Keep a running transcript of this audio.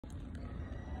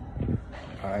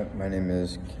Hi, my name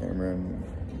is Cameron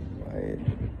White,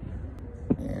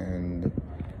 and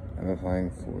I'm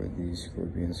applying for the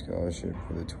Scorpion Scholarship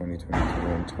for the 2022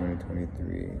 and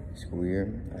 2023 school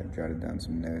year. I've jotted down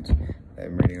some notes that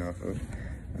I'm reading off of.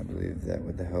 I believe that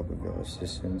with the help of your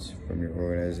assistance from your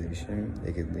organization,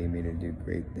 it could lead me to do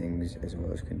great things as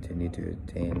well as continue to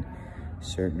attain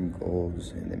certain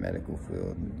goals in the medical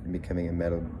field and becoming a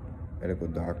medical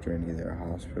doctor in either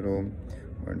a hospital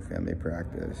or in family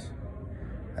practice.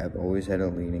 I've always had a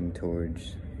leaning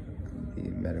towards the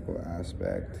medical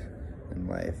aspect in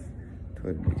life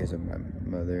because of my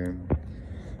mother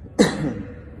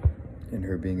and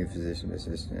her being a physician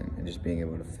assistant and just being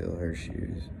able to fill her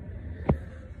shoes.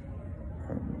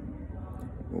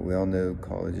 We all know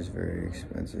college is very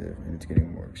expensive, and it's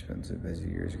getting more expensive as the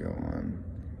years go on,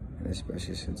 and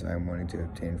especially since I'm wanting to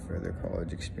obtain further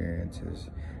college experiences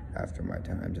after my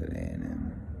times at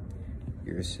A&M.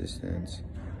 Your assistance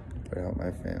would help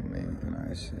my family and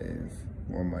I save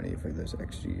more money for those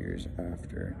extra years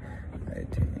after I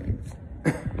attain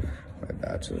my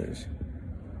bachelor's.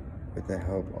 With the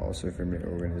help also from your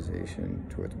organization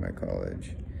towards my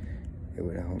college, it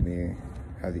would help me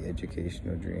have the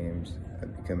educational dreams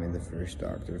of becoming the first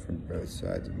doctor from both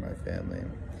sides of my family.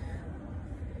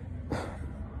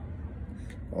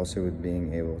 Also, with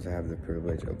being able to have the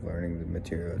privilege of learning the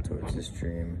material towards this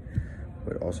dream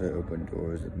would also open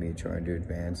doors with me trying to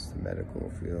advance the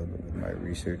medical field with my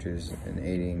researches and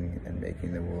aiding and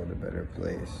making the world a better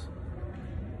place.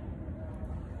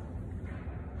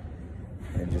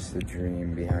 And just the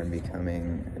dream behind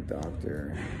becoming a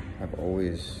doctor. I've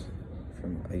always,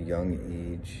 from a young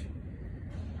age,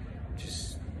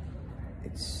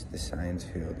 it's the science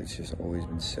field. It's just always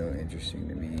been so interesting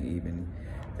to me. Even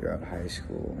throughout high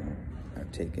school,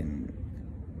 I've taken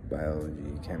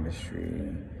biology,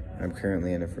 chemistry. I'm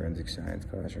currently in a forensic science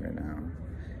class right now,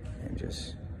 and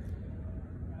just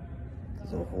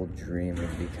the whole dream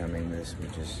of becoming this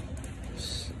would just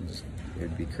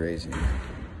it'd be crazy.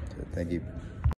 So thank you.